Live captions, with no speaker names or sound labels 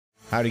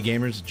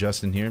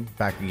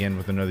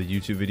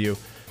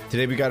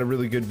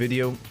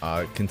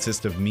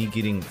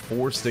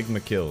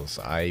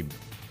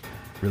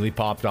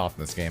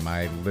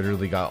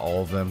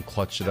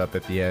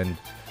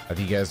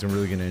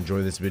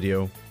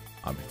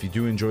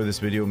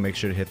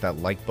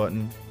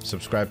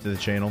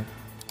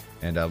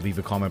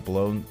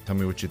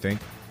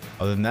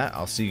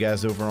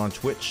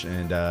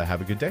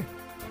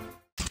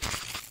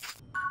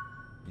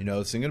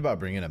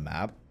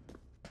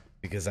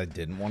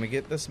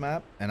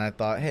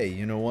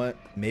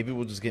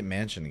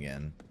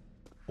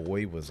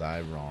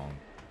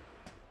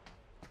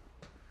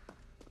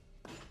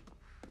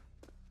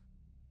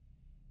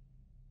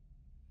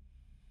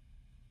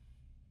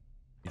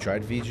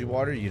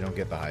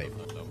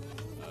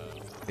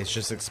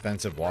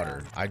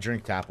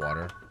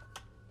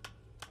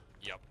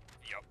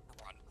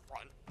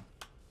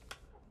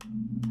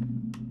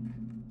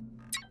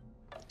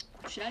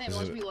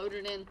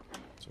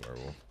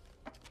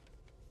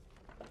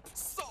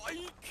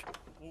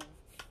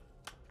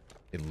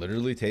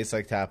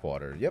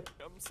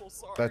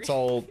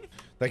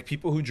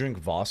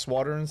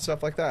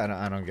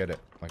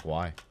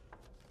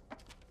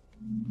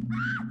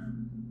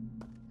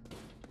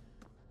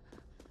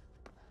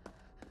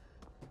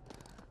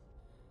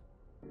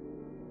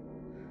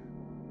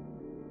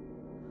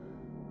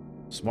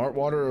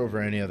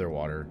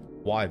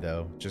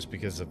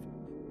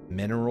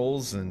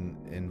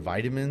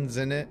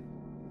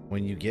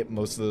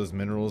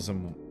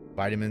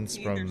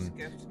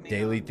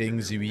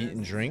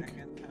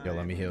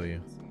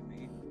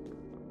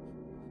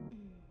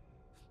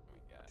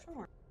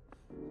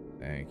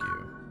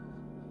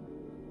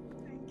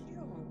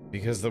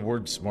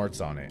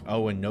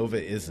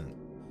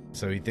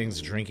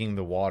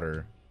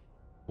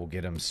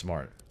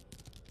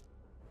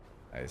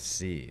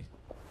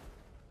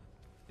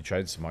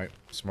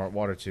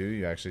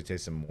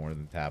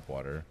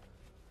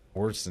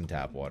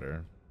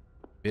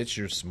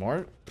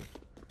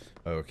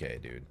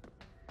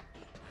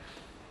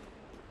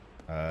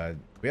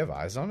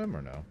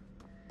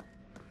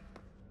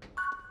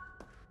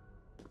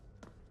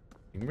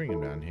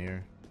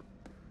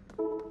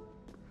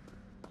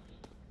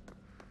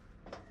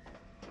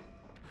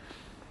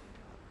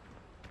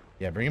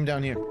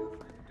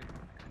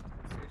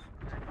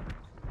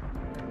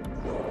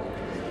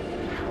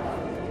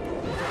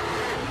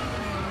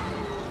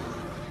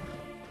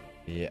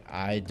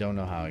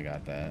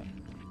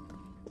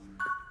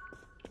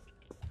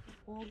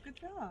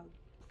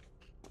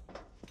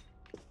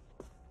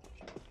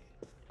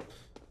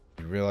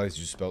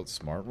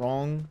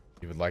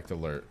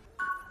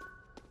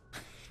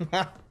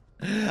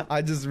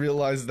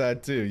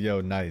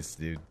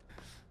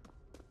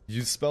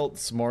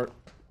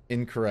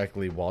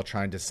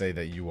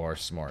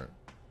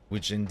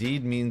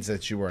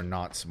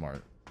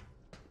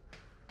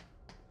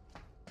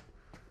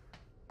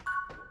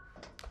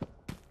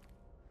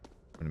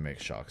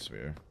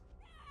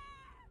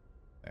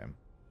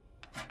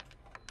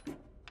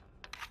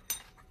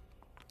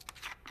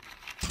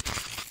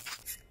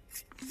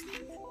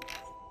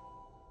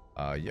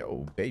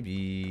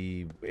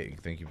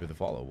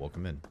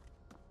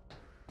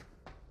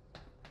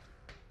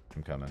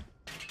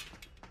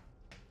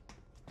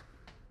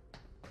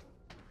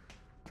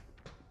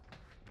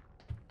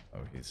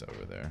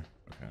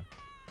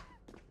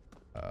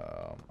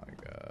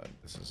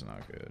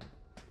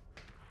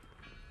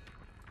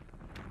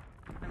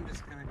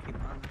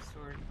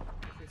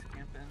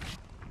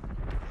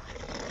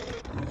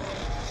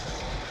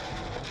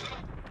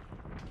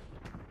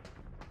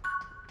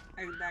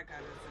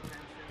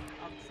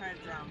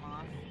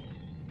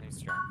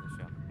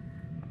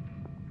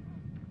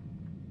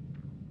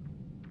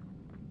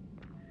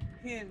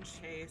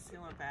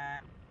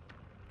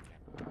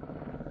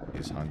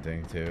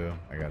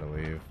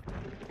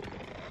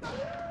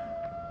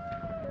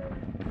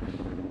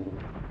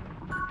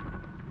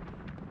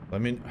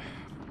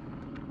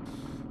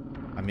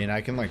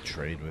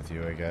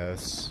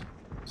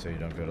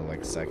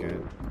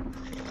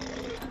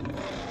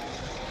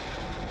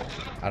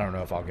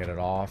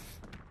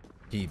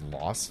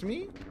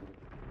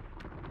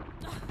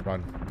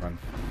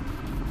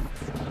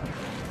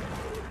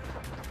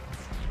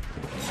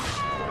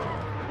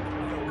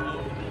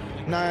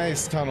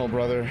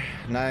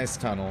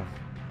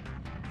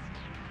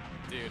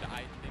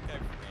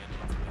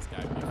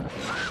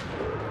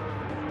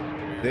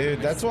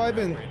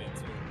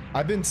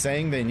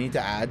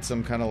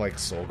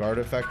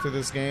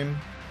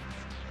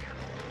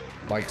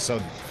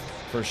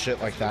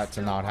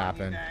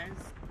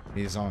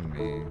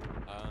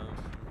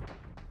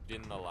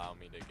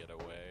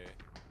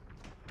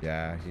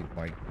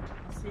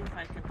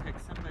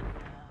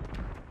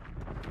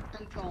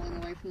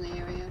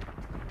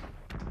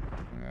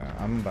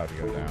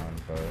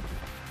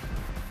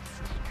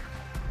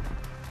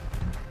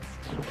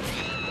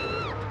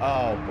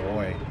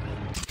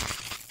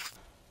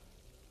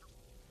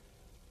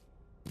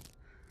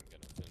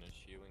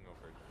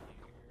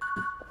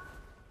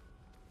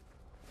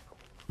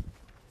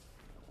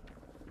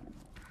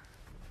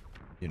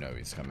You know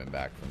he's coming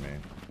back for me.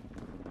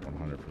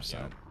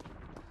 100%.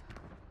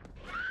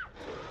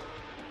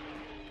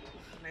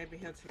 Maybe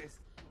he'll chase.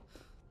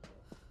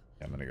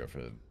 Yeah, I'm gonna go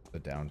for the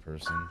down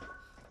person.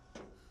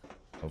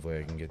 Hopefully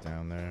I can get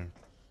down there.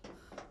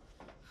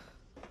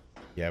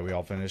 Yeah, we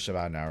all finished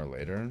about an hour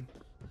later.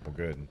 Well,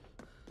 good.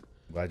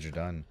 Glad you're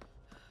done.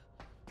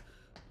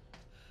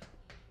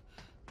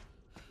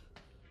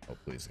 Oh,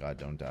 please, God,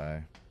 don't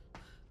die.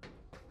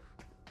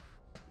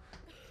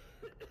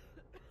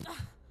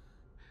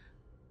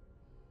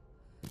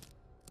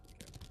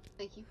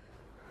 Thank you.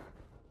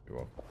 You're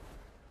welcome.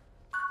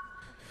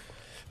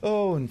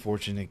 Oh,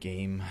 unfortunate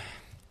game.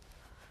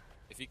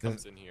 If he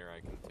comes in here,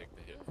 I can take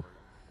the hit for him.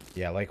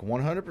 Yeah, like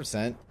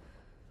 100%.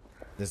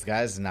 This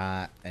guy's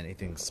not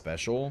anything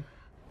special.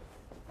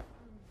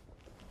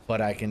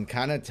 But I can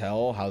kind of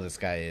tell how this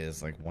guy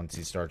is. Like, once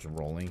he starts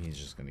rolling, he's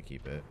just going to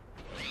keep it.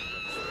 Oh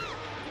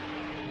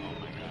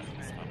my god,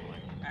 he's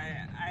tunneling.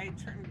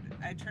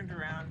 I turned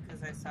around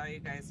because I saw you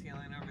guys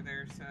healing over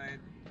there, so I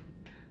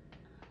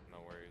No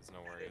worries, no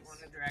didn't worries. want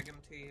to drag him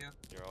to you.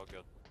 You're all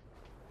good.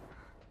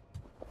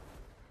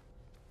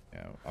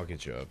 Yeah, I'll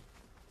get you up.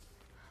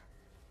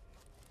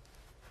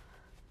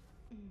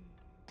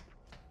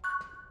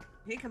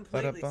 He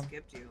completely Ba-da-bum.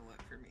 skipped you and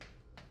went for me.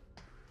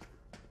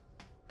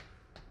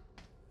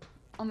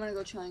 I'm gonna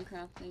go try and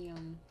craft a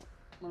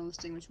one of the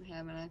stigmas we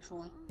haven't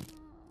actually.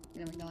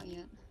 We haven't got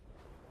yet.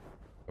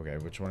 Okay,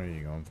 which one are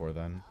you going for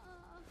then?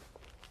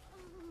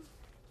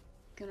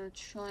 Gonna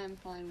try and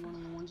find one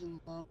of the ones in the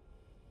boat.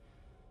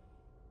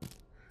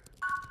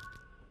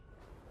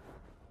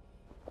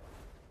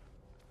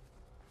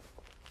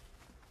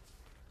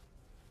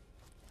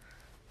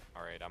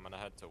 Alright, I'm gonna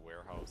head to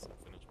warehouse and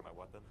finish my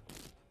weapon.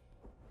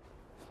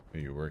 Are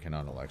you working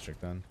on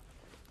electric then?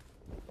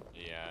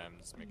 Yeah, I'm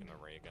just making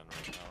a ray gun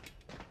right now.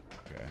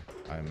 Okay,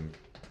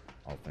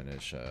 I'll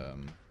finish,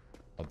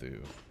 I'll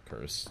do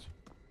cursed.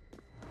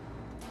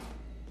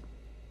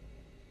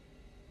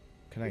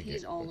 Can I get...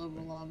 He's all over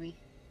the lobby.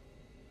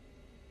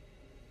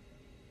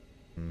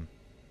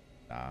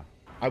 Nah.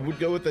 I would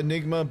go with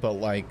Enigma, but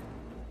like...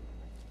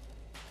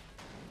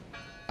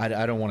 I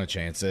don't want to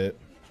chance it.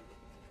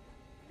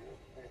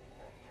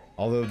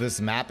 Although this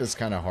map is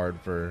kind of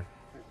hard for,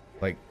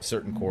 like,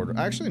 certain quarter.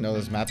 Actually, no,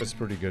 this map is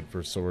pretty good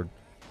for sword.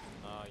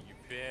 Aw, you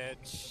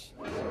bitch.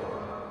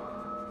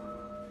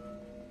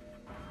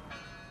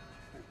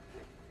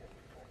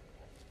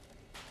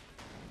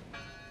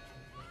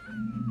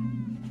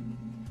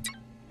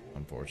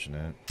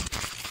 Unfortunate.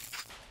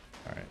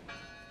 Alright.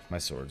 My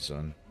sword's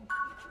done.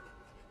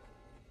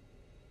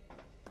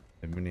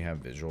 Didn't you have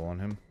visual on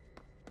him?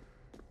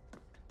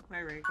 My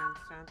ray gun's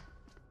done.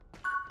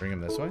 Bring him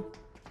this way?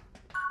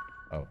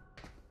 Oh.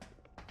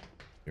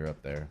 You're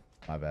up there.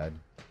 My bad.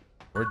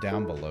 We're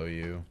down below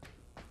you.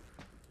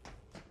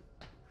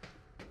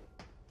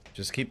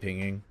 Just keep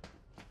pinging.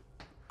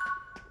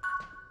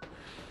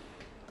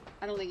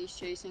 I don't think he's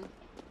chasing.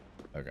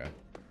 Okay.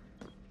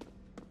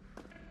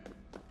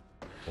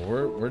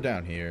 Well, we're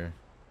down here.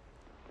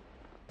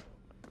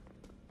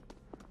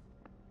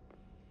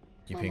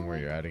 You ping where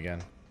you're at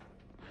again?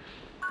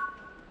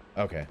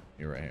 Okay,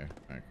 you're right here.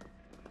 Alright.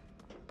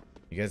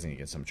 You guys need to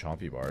get some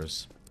chompy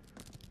bars.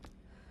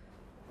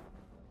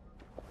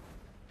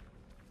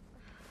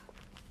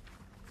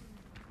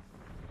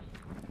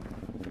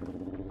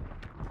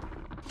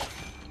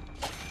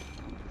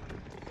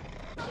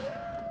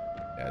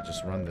 Yeah,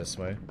 just run this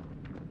way.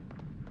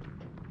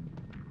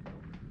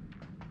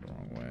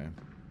 Wrong way.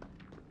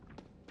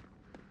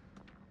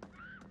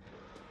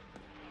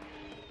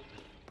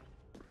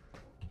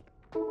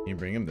 Can you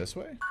bring him this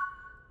way?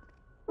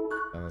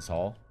 Down this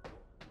hall?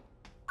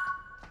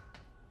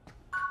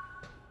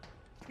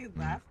 He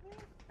left me?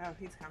 Oh,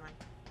 he's coming.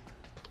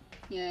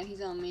 Yeah,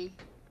 he's on me.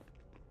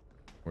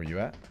 Where you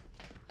at?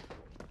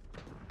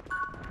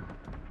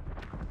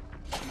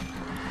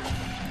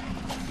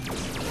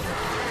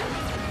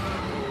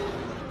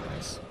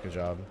 Nice. Good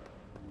job.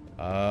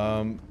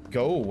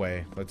 Go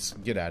away. Let's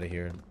get out of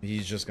here.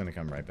 He's just gonna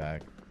come right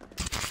back.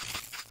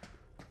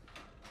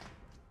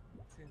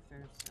 Let's see if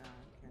there's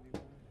candy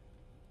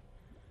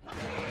bar.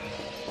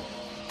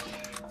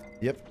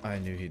 Yep, I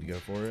knew he'd go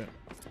for it.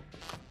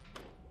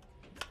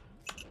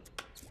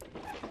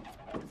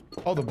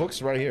 Oh, the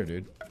book's right here,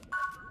 dude.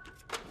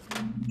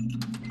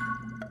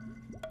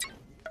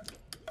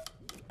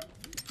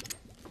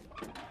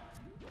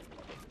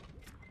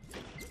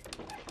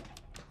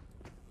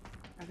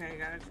 Okay, I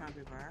got a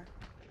chompy bar.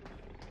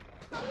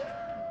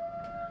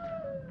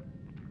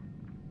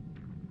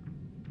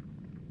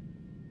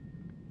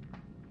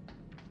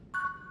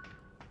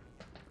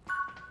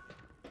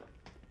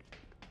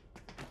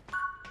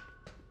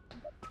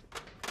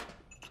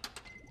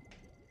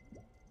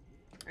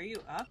 Are you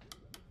up?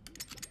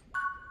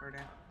 Or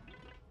down?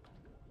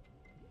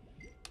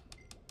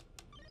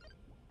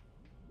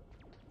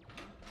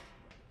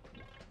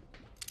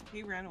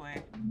 He ran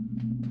away.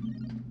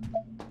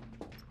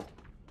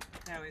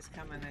 Now he's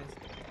coming.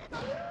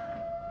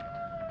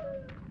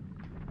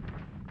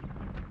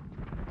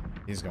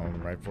 He's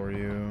going right for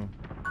you.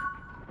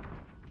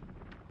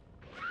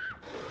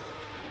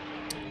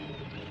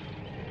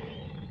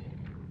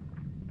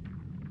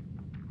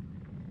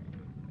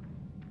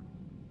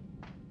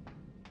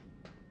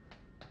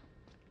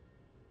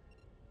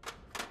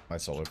 My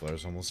solar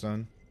flare's almost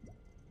done.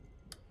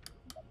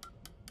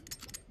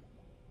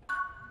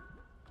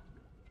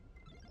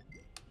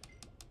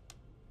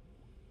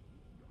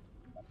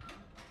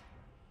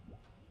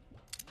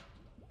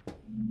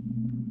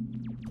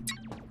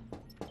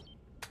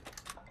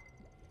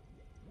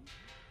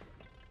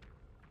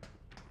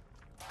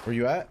 Where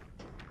you at?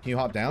 Can you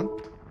hop down?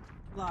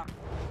 Lock.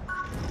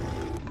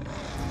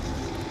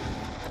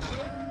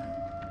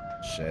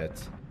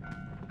 Shit.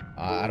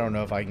 I don't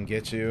know if I can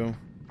get you.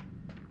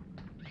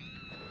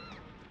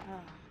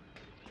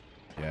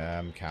 Yeah,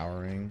 I'm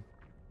cowering.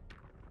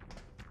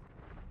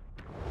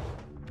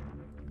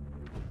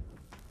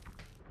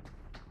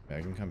 Yeah,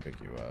 I can come pick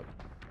you up.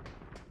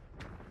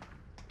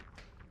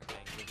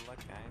 Okay, good luck,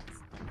 guys.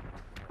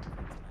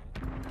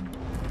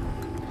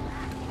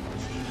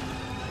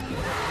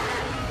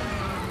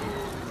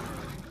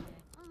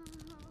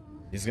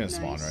 He's gonna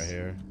spawn right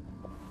here.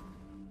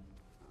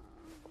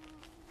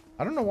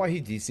 I don't know why he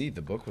DC'd.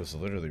 The book was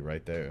literally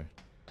right there.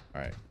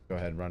 Alright, go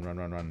ahead, run, run,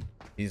 run, run.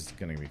 He's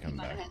gonna be coming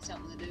Might back. have had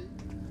something to do.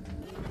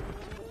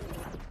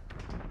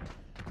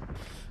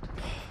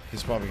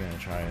 He's probably gonna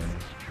try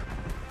and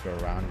go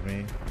around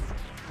me.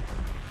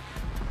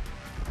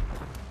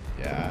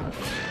 Yeah.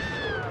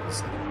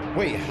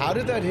 Wait, how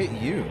did that hit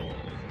you?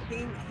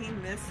 He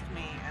missed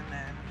me and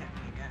then hit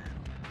me again.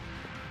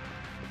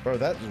 Bro,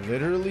 that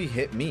literally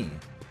hit me.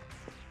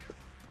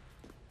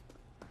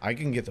 I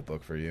can get the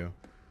book for you.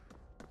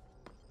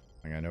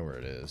 Like, I know where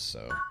it is,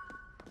 so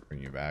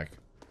bring you back.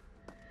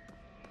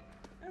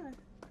 Okay. And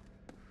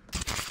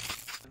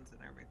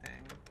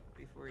everything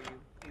before you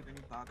even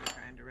bother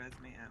trying to res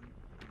me, I'm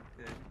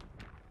good.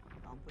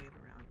 I'll bleed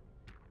around.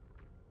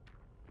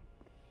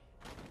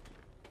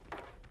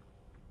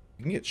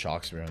 You can get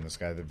shock spear on this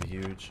guy, that'd be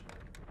huge.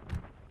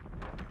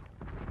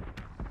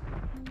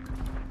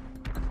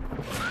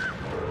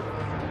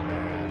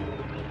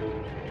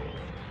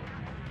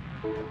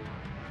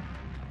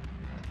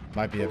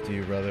 Might be up to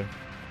you, brother.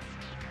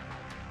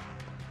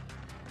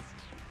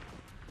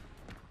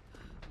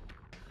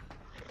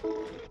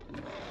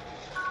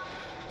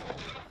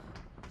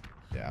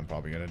 Yeah, I'm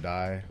probably gonna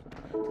die.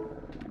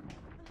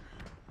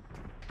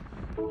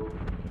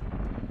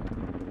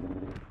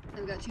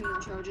 I've got 2 more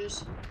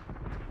charges.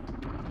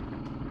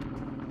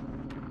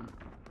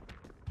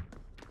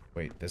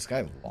 Wait, this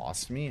guy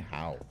lost me?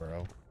 How,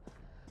 bro?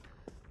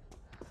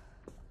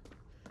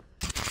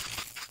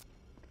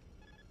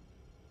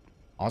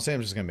 Honestly,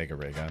 I'm just gonna make a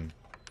ray gun.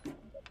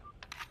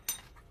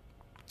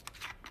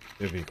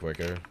 It'd be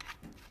quicker.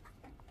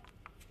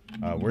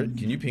 Where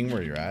can you ping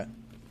where you're at?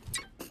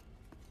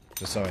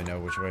 Just so I know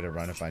which way to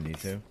run if I need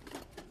to.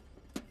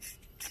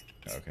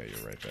 Okay,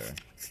 you're right there.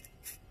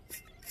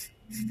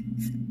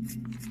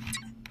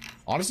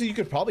 Honestly, you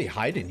could probably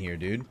hide in here,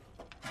 dude.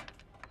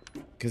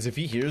 Because if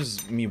he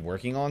hears me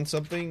working on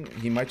something,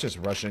 he might just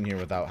rush in here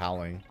without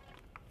howling.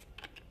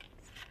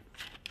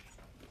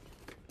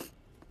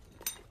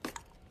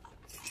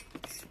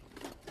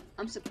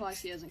 I'm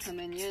surprised he hasn't come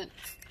in yet.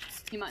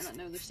 He might not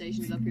know the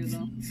station's up here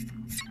though.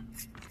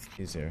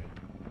 He's here.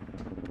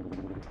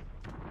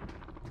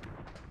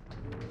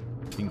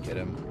 You can get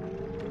him.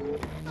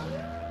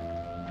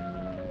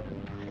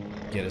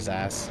 Get his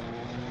ass.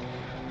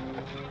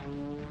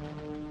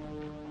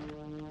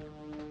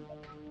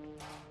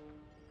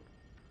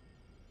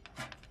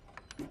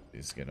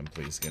 Please get him,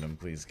 please get him,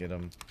 please get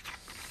him.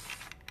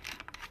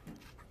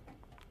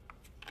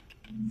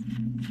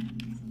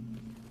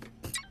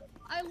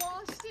 I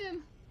lost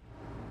him!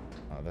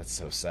 Oh, that's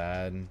so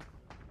sad.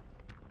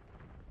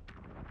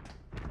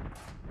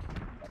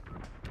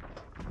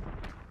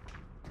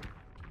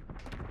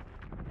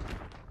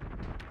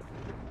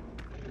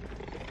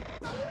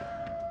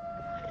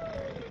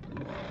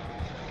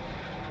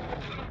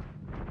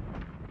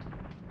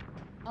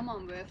 I'm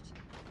on Rift.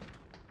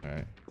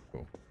 Alright,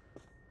 cool.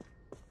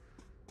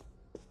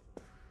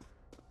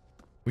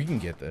 We can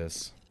get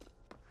this.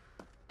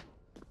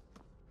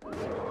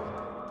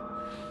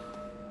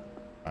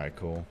 Alright,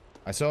 cool.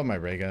 I still have my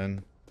ray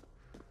gun.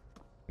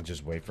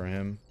 Just wait for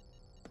him.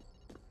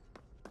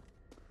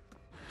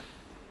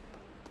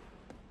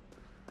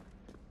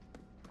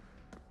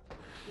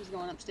 He's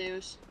going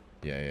upstairs.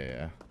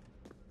 Yeah.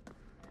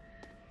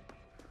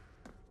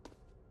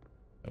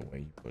 No way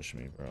you push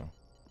me, bro.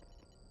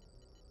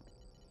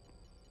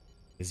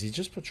 Is he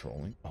just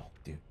patrolling? Oh,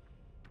 dude.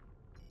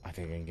 I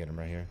think I can get him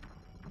right here.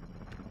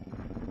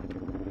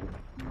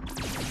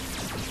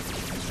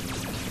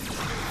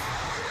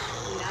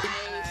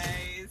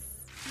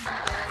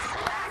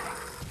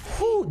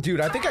 Whew, dude,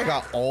 I think I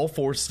got all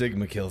 4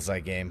 Stigma kills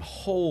that game.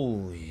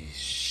 Holy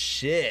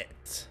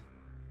shit.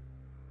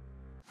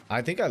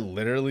 I think I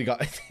literally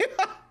got...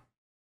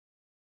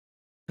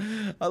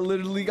 I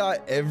literally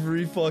got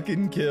every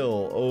fucking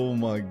kill. Oh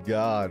my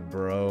god,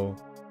 bro.